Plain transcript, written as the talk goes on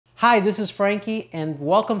Hi, this is Frankie and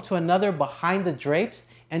welcome to another Behind the Drapes.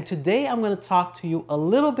 And today I'm going to talk to you a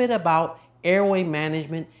little bit about airway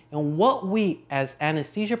management and what we as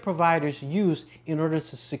anesthesia providers use in order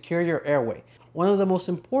to secure your airway. One of the most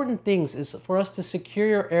important things is for us to secure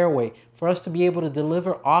your airway, for us to be able to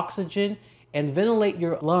deliver oxygen and ventilate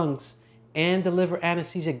your lungs and deliver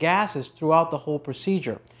anesthesia gases throughout the whole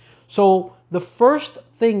procedure. So the first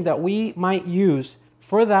thing that we might use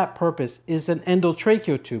for that purpose is an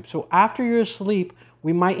endotracheal tube. So after you're asleep,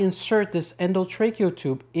 we might insert this endotracheal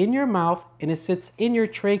tube in your mouth and it sits in your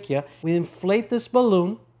trachea. We inflate this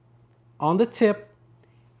balloon on the tip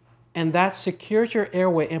and that secures your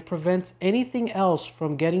airway and prevents anything else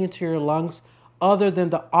from getting into your lungs other than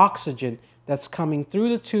the oxygen that's coming through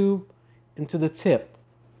the tube into the tip,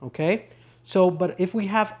 okay? So, but if we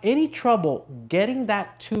have any trouble getting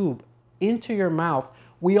that tube into your mouth,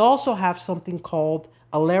 we also have something called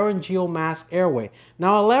a laryngeal mask airway.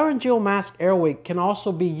 Now, a laryngeal mask airway can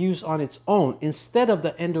also be used on its own instead of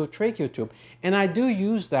the endotracheal tube. And I do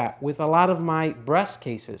use that with a lot of my breast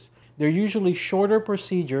cases. They're usually shorter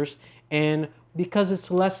procedures, and because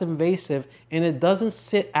it's less invasive and it doesn't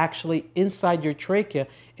sit actually inside your trachea,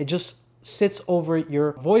 it just sits over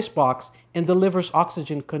your voice box and delivers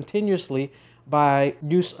oxygen continuously by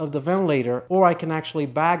use of the ventilator, or I can actually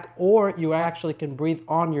bag, or you actually can breathe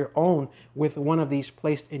on your own with one of these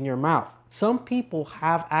placed in your mouth. Some people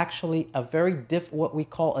have actually a very what we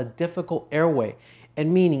call a difficult airway,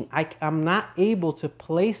 and meaning I'm not able to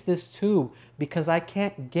place this tube because I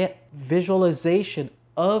can't get visualization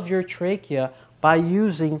of your trachea by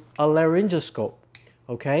using a laryngoscope.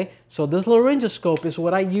 Okay, so this laryngoscope is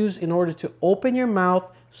what I use in order to open your mouth,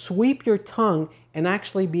 sweep your tongue, and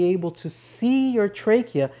actually be able to see your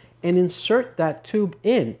trachea and insert that tube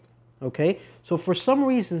in. Okay, so for some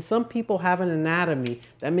reason, some people have an anatomy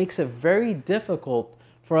that makes it very difficult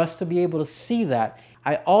for us to be able to see that.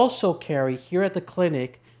 I also carry here at the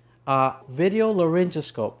clinic a video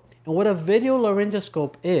laryngoscope. And what a video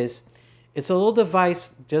laryngoscope is, it's a little device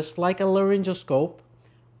just like a laryngoscope,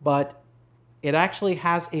 but it actually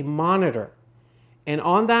has a monitor. And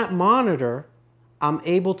on that monitor, I'm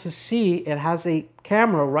able to see, it has a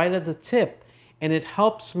camera right at the tip, and it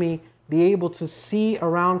helps me be able to see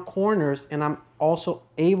around corners, and I'm also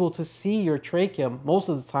able to see your trachea most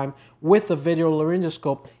of the time with the video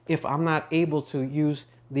laryngoscope if I'm not able to use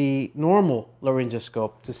the normal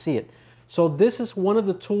laryngoscope to see it. So this is one of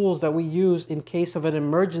the tools that we use in case of an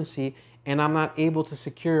emergency and I'm not able to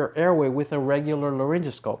secure your airway with a regular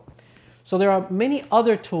laryngoscope. So there are many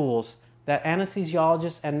other tools that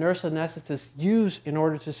anesthesiologists and nurse anesthetists use in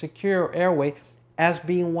order to secure your airway as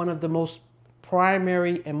being one of the most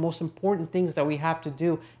primary and most important things that we have to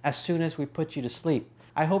do as soon as we put you to sleep.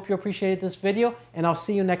 I hope you appreciated this video, and I'll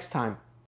see you next time.